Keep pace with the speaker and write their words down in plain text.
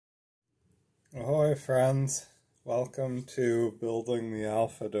Ahoy friends, welcome to Building the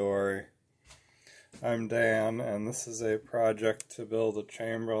Alpha Dory. I'm Dan and this is a project to build a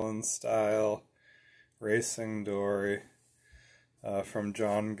Chamberlain style racing dory from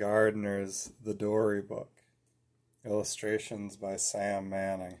John Gardner's The Dory book. Illustrations by Sam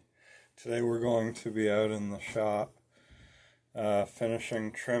Manning. Today we're going to be out in the shop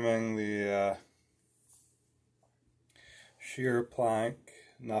finishing trimming the shear plank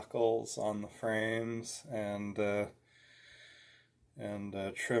knuckles on the frames and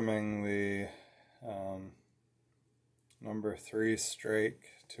trimming the number 3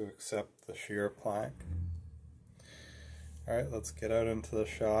 strake to accept the shear plank. Alright, let's get out into the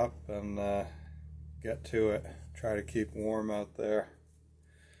shop and get to it. Try to keep warm out there.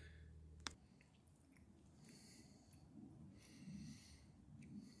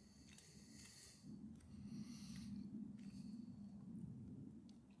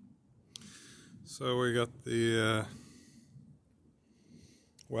 So we got the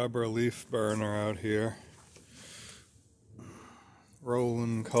Weber leaf burner out here,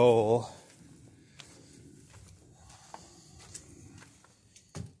 rolling coal.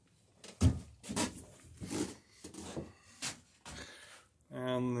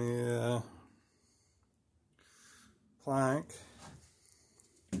 And the plank,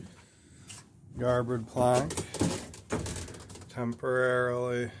 garboard plank,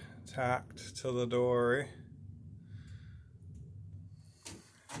 temporarily tacked to the dory.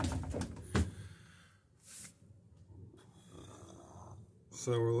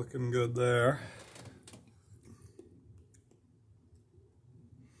 So we're looking good there.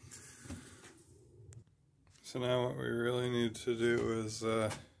 So now what we really need to do is go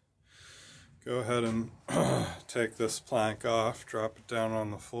ahead and take this plank off, drop it down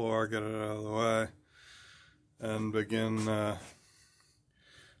on the floor, get it out of the way, and begin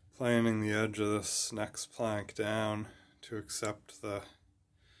planing the edge of this next plank down to accept the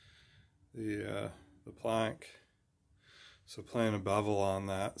plank. So plane a bevel on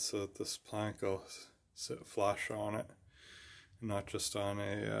that so that this plank will sit flush on it, and not just on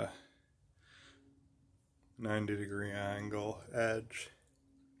a 90-degree angle edge.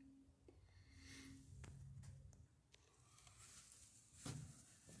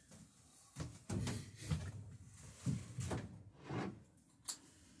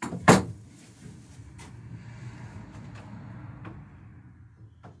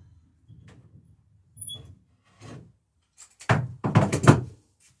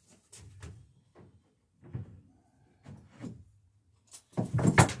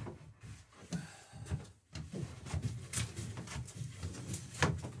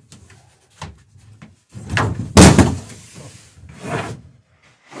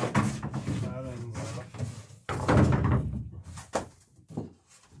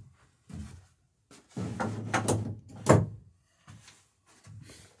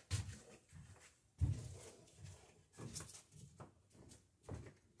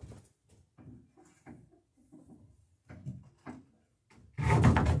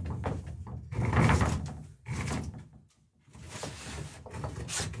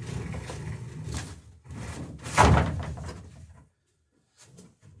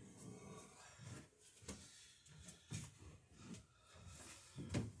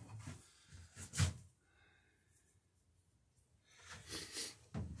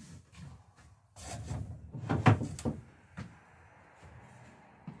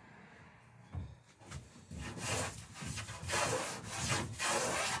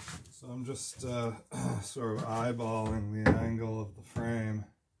 So I'm just sort of eyeballing the angle of the frame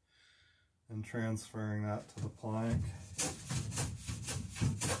and transferring that to the plank.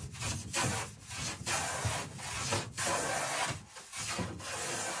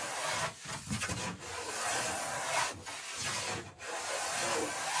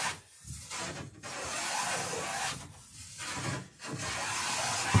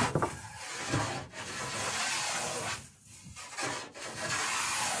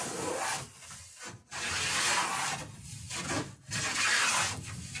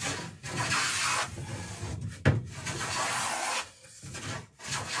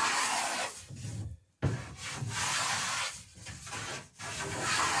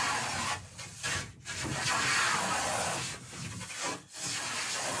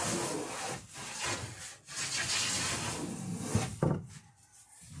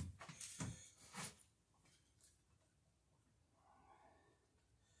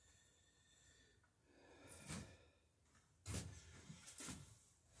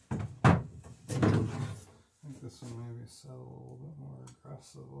 This one maybe set a little bit more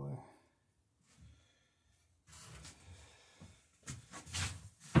aggressively.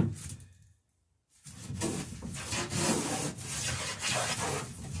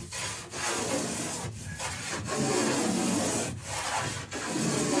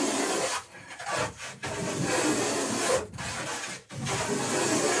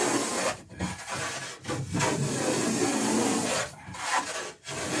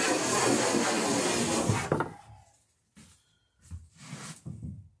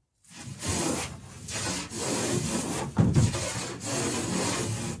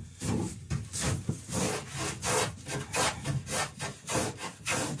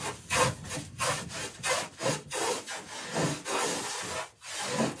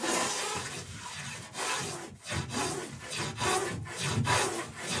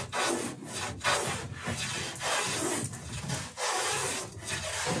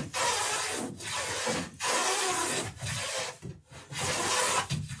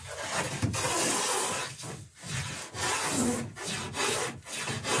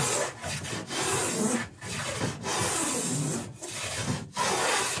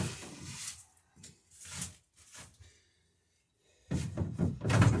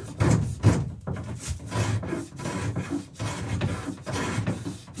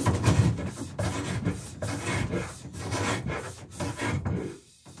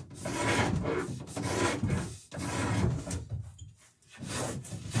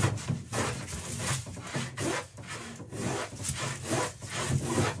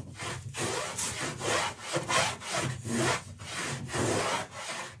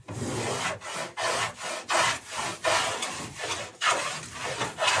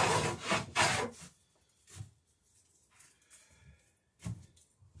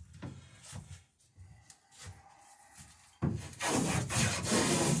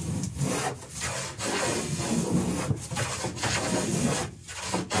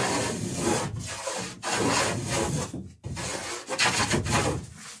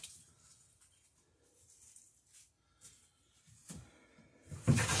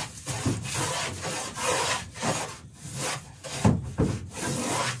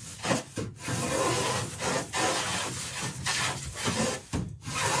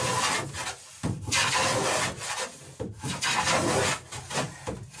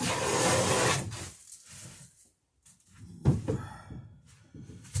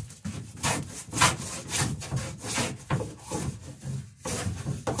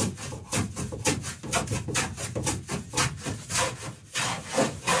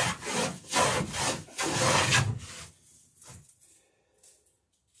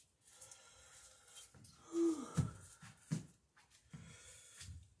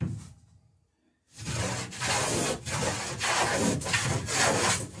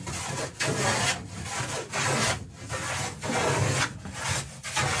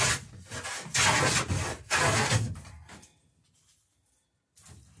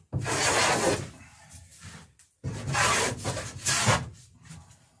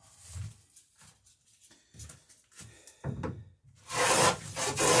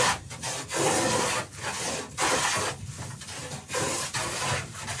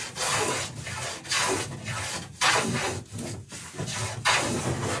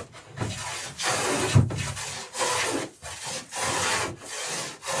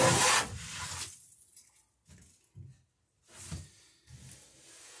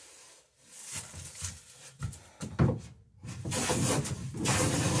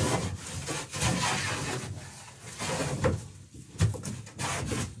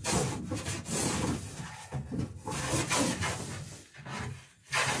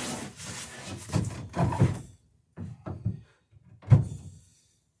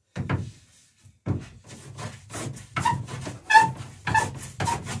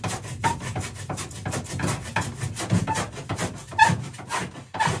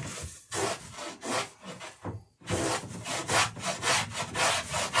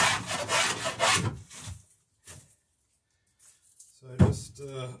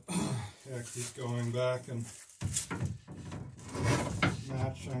 keep going back and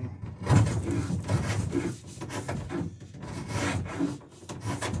matching.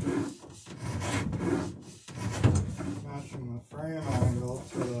 Matching the frame angle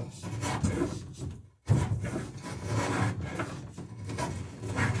to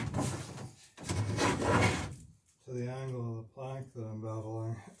the angle of the plank that I'm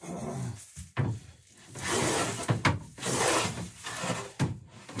beveling.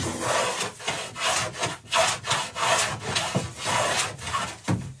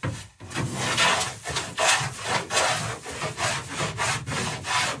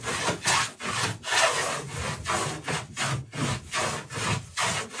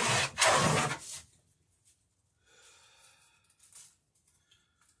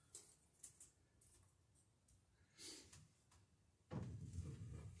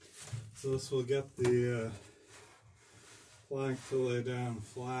 So this will get the plank to lay down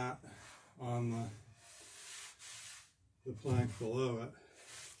flat on the plank below it,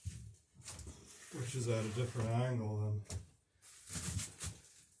 which is at a different angle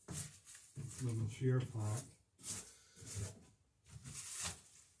than the shear plank.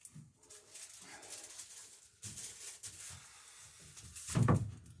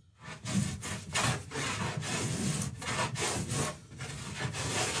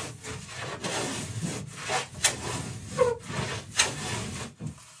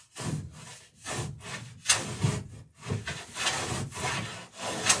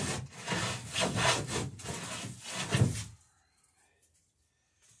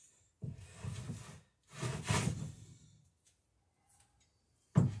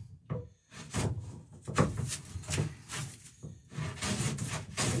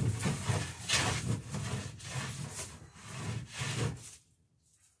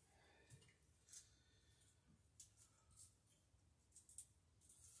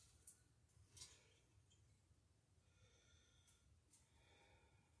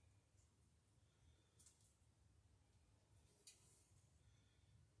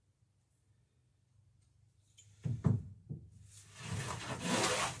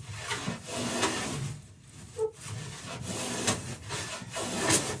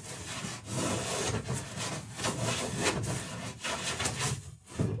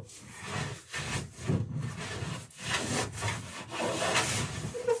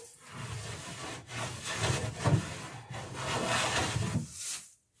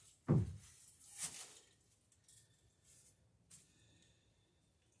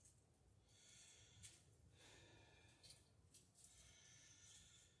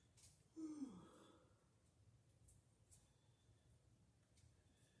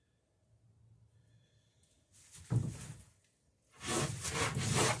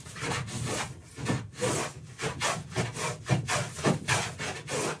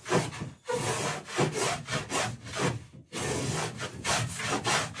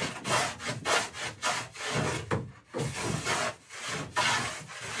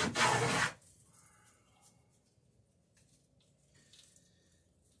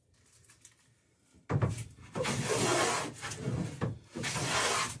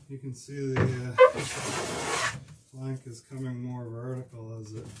 You can see the plank is coming more vertical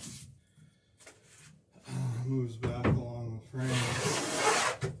as it moves back along the frame.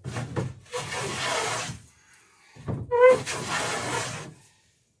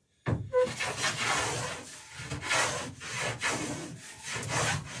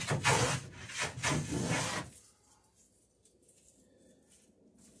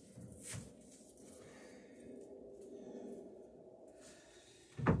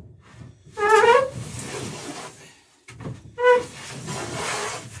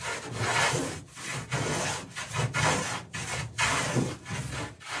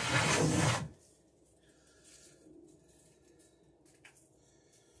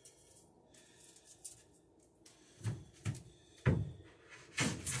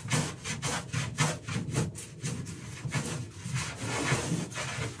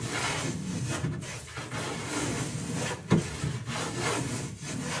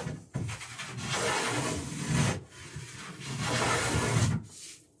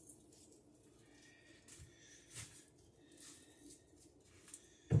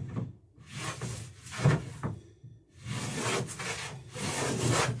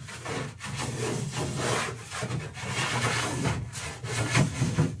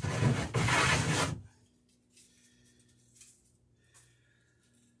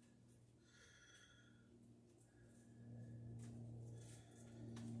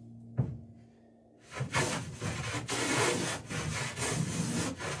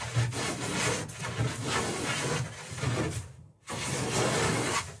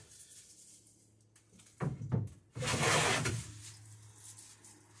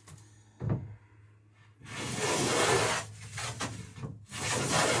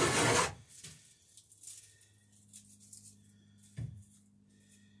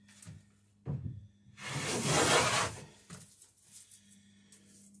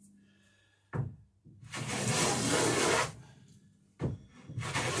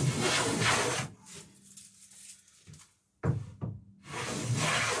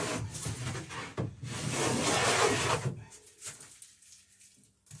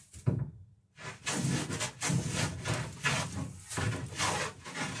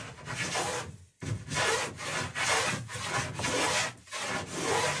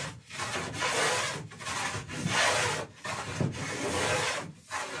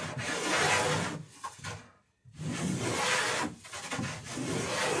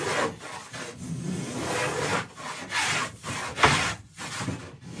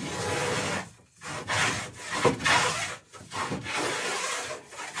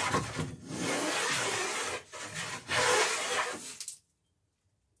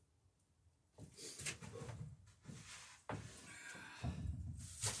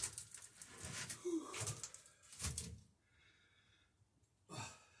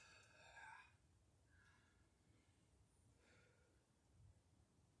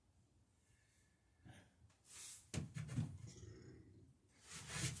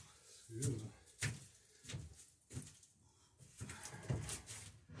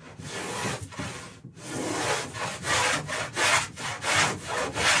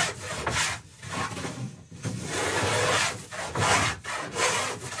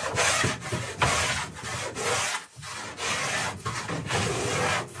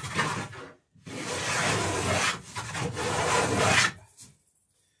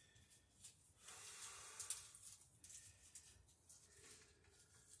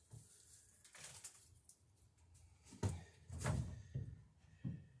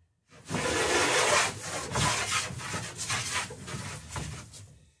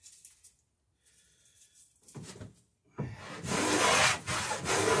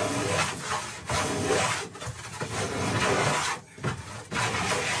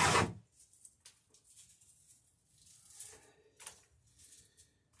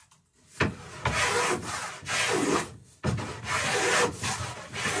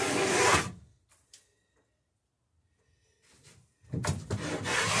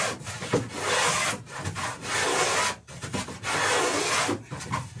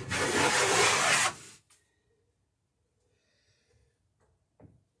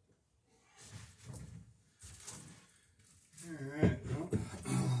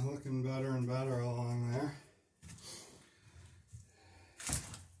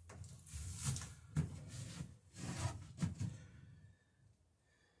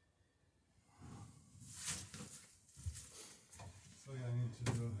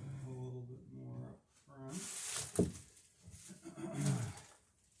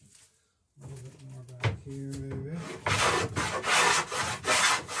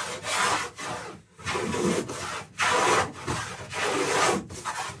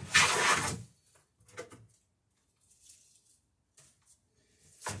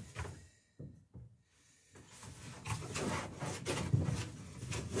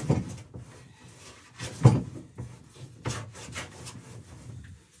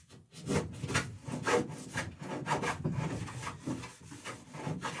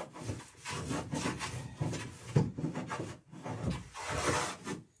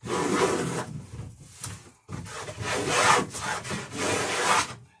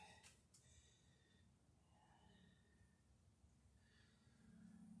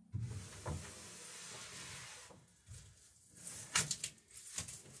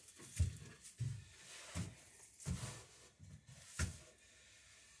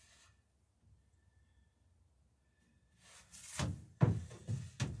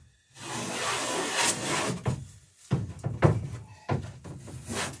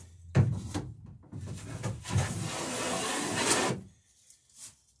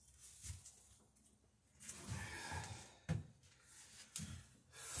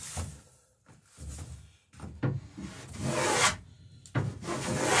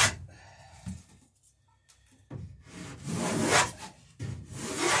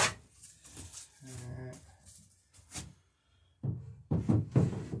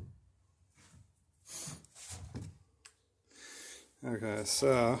 Okay,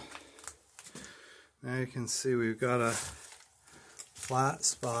 so now you can see we've got a flat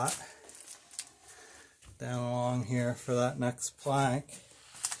spot down along here for that next plank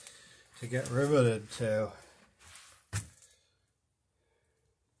to get riveted to.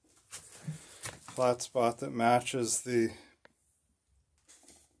 Flat spot that matches the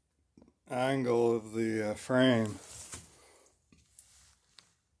angle of the frame.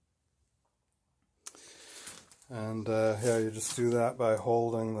 And yeah, you just do that by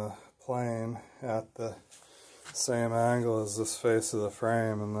holding the plane at the same angle as this face of the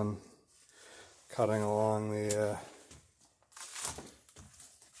frame and then cutting along the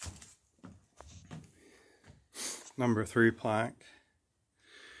number 3 plank.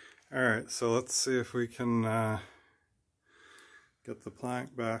 Alright, so let's see if we can get the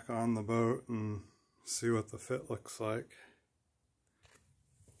plank back on the boat and see what the fit looks like.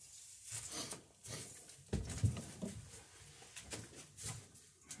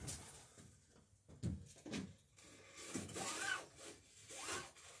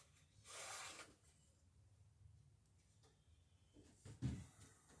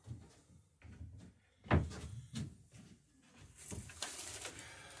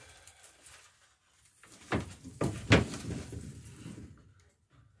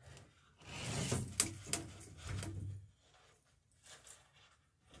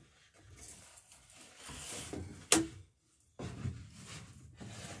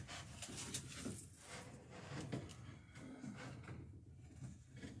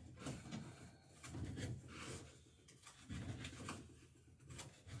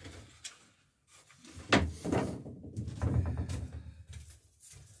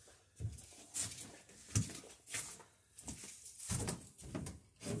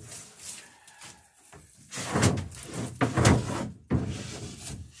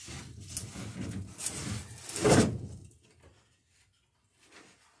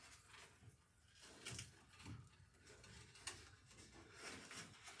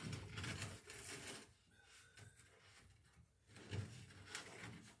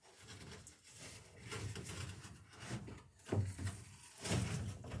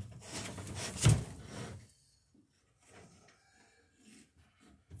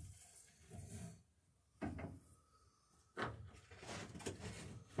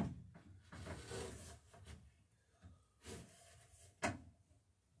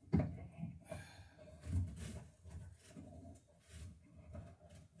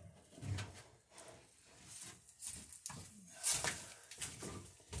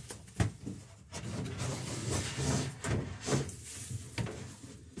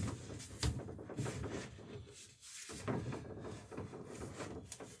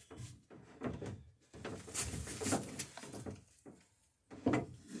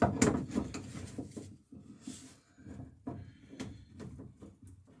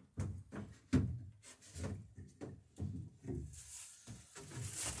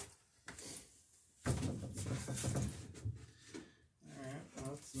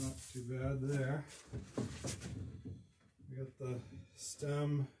 too bad there. We got the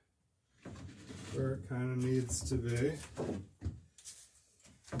stem where it kind of needs to be.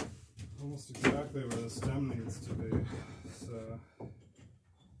 Almost exactly where the stem needs to be. So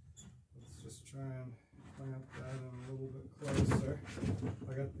let's just try and clamp that in a little bit closer.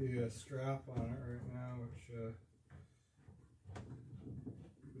 I got the strap on it right now, which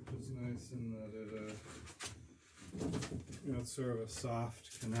is nice in that it, it's sort of a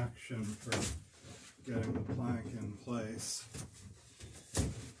soft connection for getting the plank in place.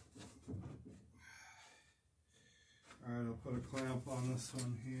 Alright, I'll put a clamp on this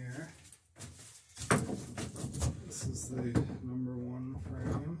one here. This is the number 1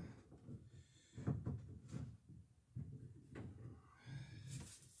 frame.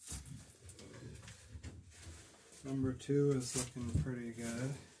 Number 2 is looking pretty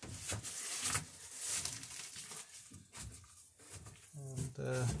good.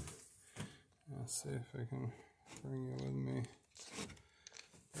 And I'll see if I can bring you with me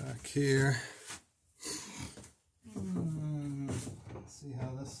back here. Let's see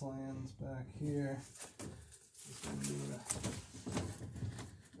how this lands back here.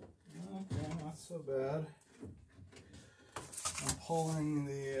 Okay, not so bad. I'm pulling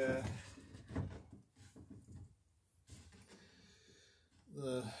the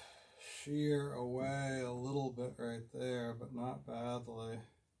shear away a little bit right there, but not badly.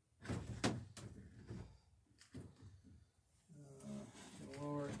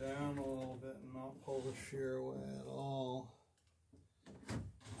 Lower it down a little bit and not pull the shear away at all.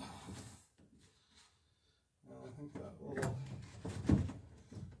 I think that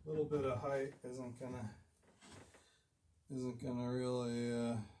little bit of height isn't gonna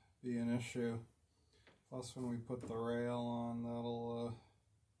really be an issue. Plus, when we put the rail on, that'll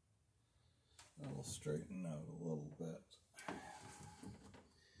straighten out a little bit.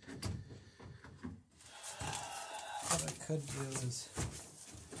 What I could do is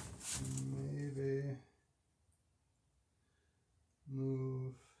maybe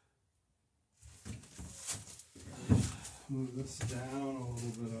move this down a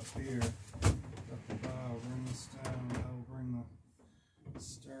little bit up here at the bow. Bring this down, that'll bring the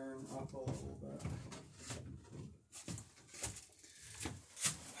stern up a little bit.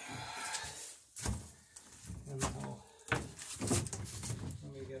 And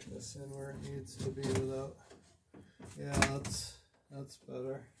let me get this in where it needs to be without. Yeah, that's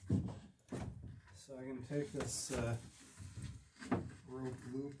better. So I can take this rope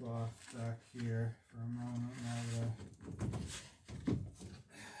loop off back here for a moment now that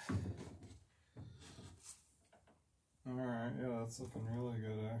Alright, yeah, that's looking really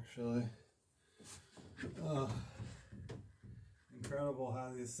good actually. Incredible how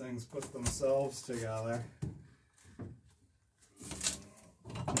these things put themselves together.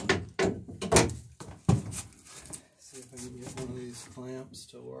 See if I can get one of these clamps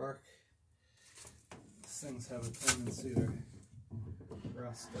to work. These things have a tendency to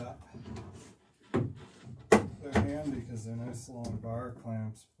rust up. They're handy because they're nice long bar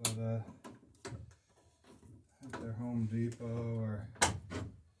clamps, but I think they're Home Depot, or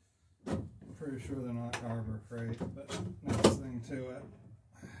I'm pretty sure they're not Harbor Freight, but next thing to it.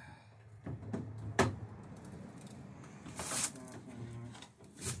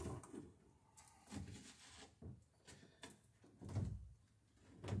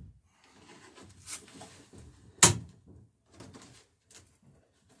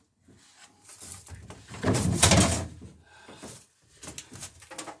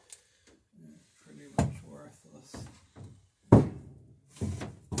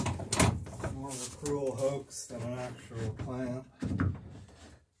 Cruel hoax than an actual clamp.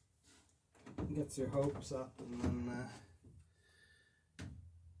 Gets your hopes up and then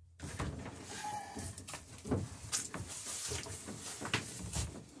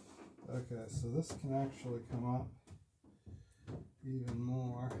okay, so this can actually come up even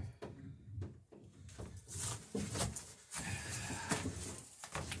more.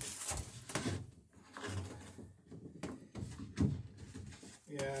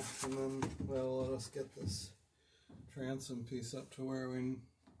 Yeah, and then that'll let us get this transom piece up to where we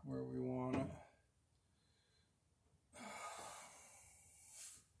want it.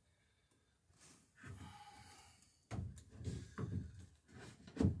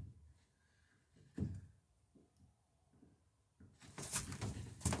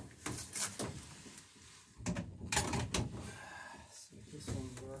 See if this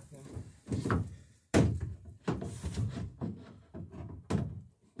one's working.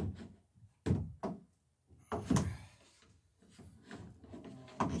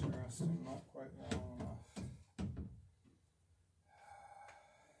 Not quite long enough.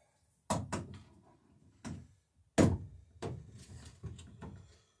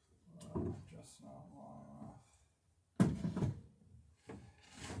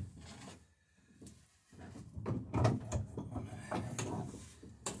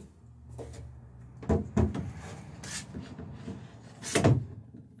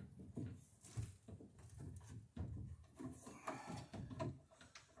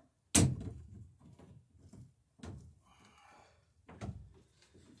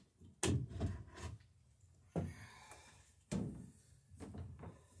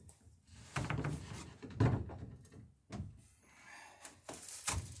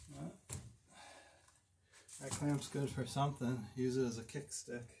 That clamp's good for something. Use it as a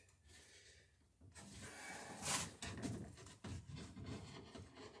kickstick.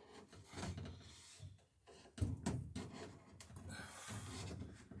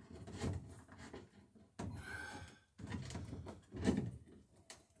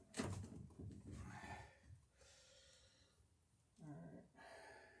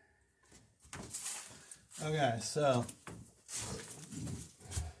 Okay, so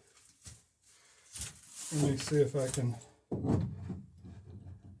let me see if I can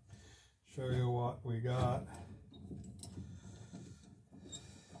show you what we got.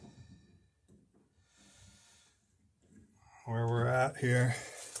 Where we're at here.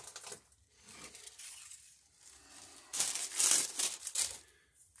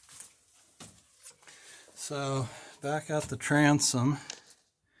 So back at the transom,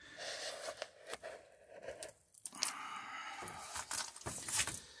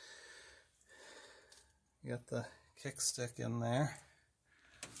 got the kickstick in there.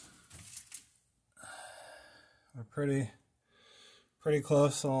 We're pretty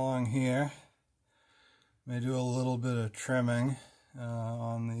close along here. May do a little bit of trimming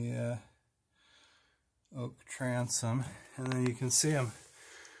on the oak transom, and then you can see them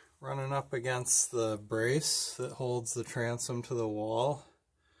running up against the brace that holds the transom to the wall.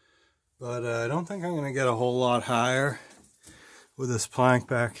 But I don't think I'm going to get a whole lot higher with this plank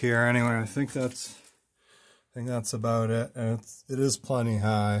back here anyway. I think that's about it, and it is plenty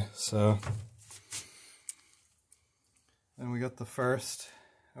high. So then we got the first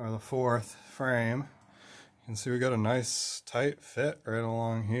or the fourth frame. You can see we got a nice tight fit right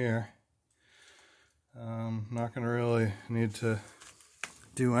along here. Not going to really need to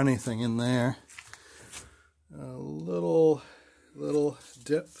do anything in there. A little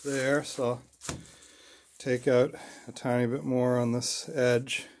dip there, so I'll take out a tiny bit more on this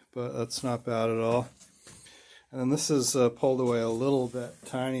edge, but that's not bad at all. And then this is pulled away a little bit,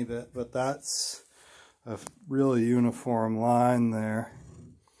 tiny bit, but that's a really uniform line there.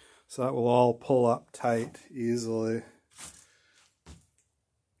 So that will all pull up tight easily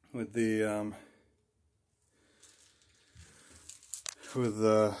with the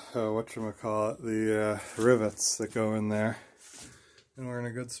whatchamacallit, the rivets that go in there. And we're in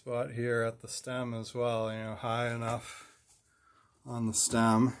a good spot here at the stem as well, you know, high enough on the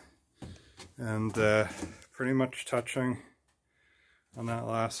stem, and pretty much touching on that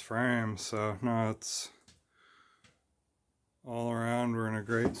last frame. So no, it's all around, we're in a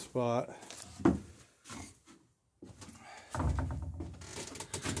great spot.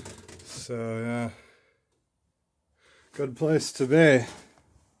 So yeah, good place to be.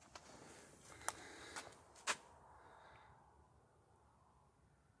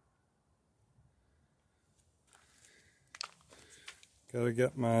 Gotta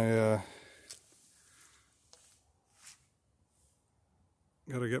get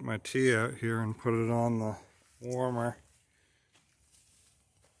my tea out here and put it on the warmer.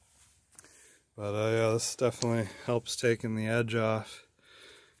 But yeah, this definitely helps taking the edge off.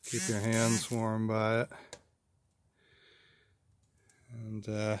 Keep your hands warm by it. And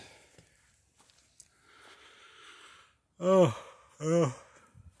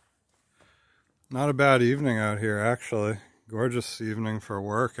not a bad evening out here, actually. Gorgeous evening for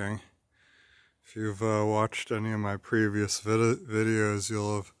working. If you've watched any of my previous videos,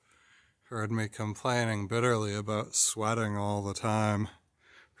 you'll have heard me complaining bitterly about sweating all the time,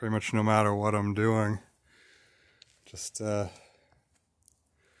 pretty much no matter what I'm doing. Just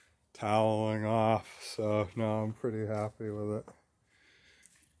toweling off. So no, I'm pretty happy with it.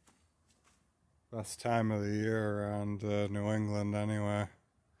 Best time of the year around New England anyway.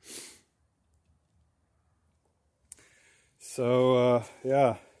 So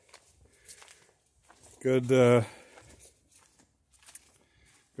yeah, good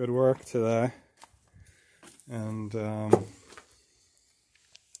work today, and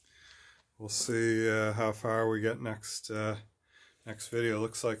we'll see how far we get next video.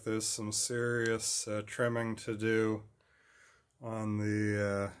 Looks like there's some serious trimming to do on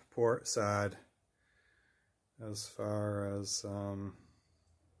the port side as far as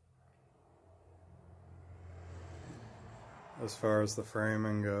the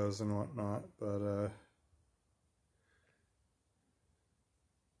framing goes and whatnot, but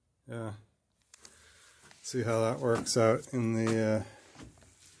yeah, see how that works out in the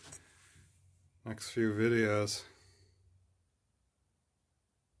next few videos.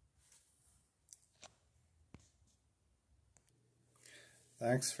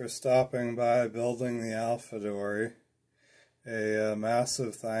 Thanks for stopping by Building the Alpha Dory. A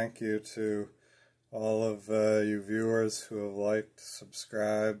massive thank you to all of you viewers who have liked,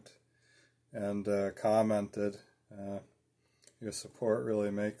 subscribed, and commented. Your support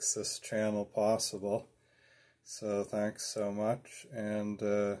really makes this channel possible. So thanks so much, and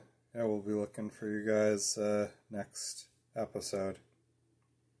yeah, we'll be looking for you guys next episode.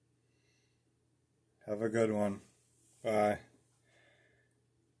 Have a good one. Bye.